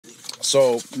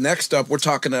So next up, we're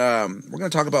going to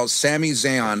talk about Sami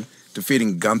Zayn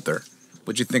defeating Gunther.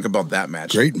 What'd you think about that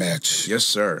match? Great match. Yes,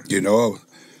 sir. You know,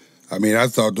 I mean, I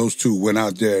thought those two went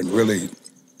out there and really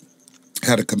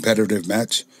had a competitive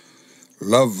match. I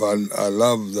love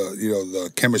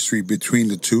the chemistry between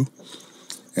the two,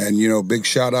 and big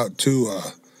shout out to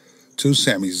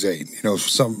Sami Zayn.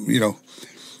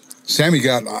 Sami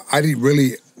I didn't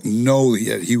really know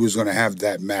that he was going to have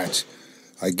that match.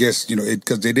 I guess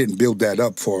because they didn't build that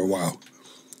up for a while.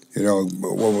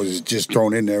 What was it, just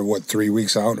thrown in there? 3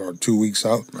 weeks out or 2 weeks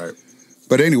out? Right.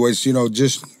 But anyways,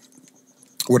 just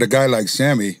with a guy like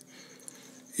Sami,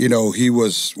 he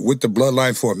was with the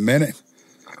Bloodline for a minute.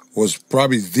 Was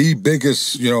probably the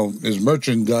biggest, his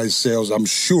merchandise sales, I'm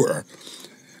sure,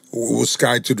 was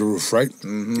sky to the roof, right?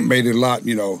 Mm-hmm. Made it a lot,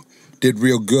 did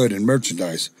real good in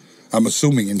merchandise, I'm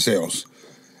assuming in sales.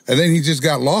 And then he just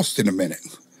got lost in a minute.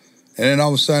 And then all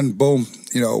of a sudden, boom,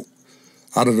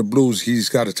 out of the blues, he's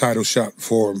got a title shot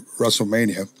for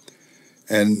WrestleMania,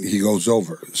 and he goes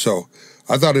over. So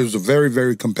I thought it was a very,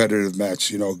 very competitive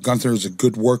match. Gunther is a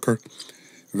good worker.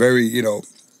 Very,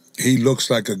 he looks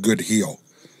like a good heel.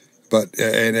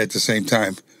 And at the same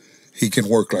time, he can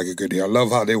work like a good heel. I love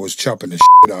how they was chopping the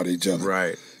shit out of each other.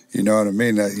 Right. You know what I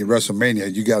mean? In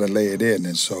WrestleMania, you got to lay it in.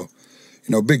 And so,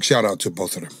 big shout out to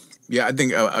both of them. Yeah, I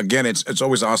think, again, it's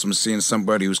always awesome seeing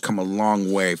somebody who's come a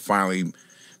long way finally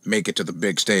make it to the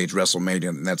big stage, WrestleMania,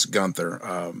 and that's Gunther.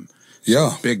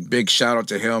 Yeah. Big shout out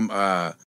to him.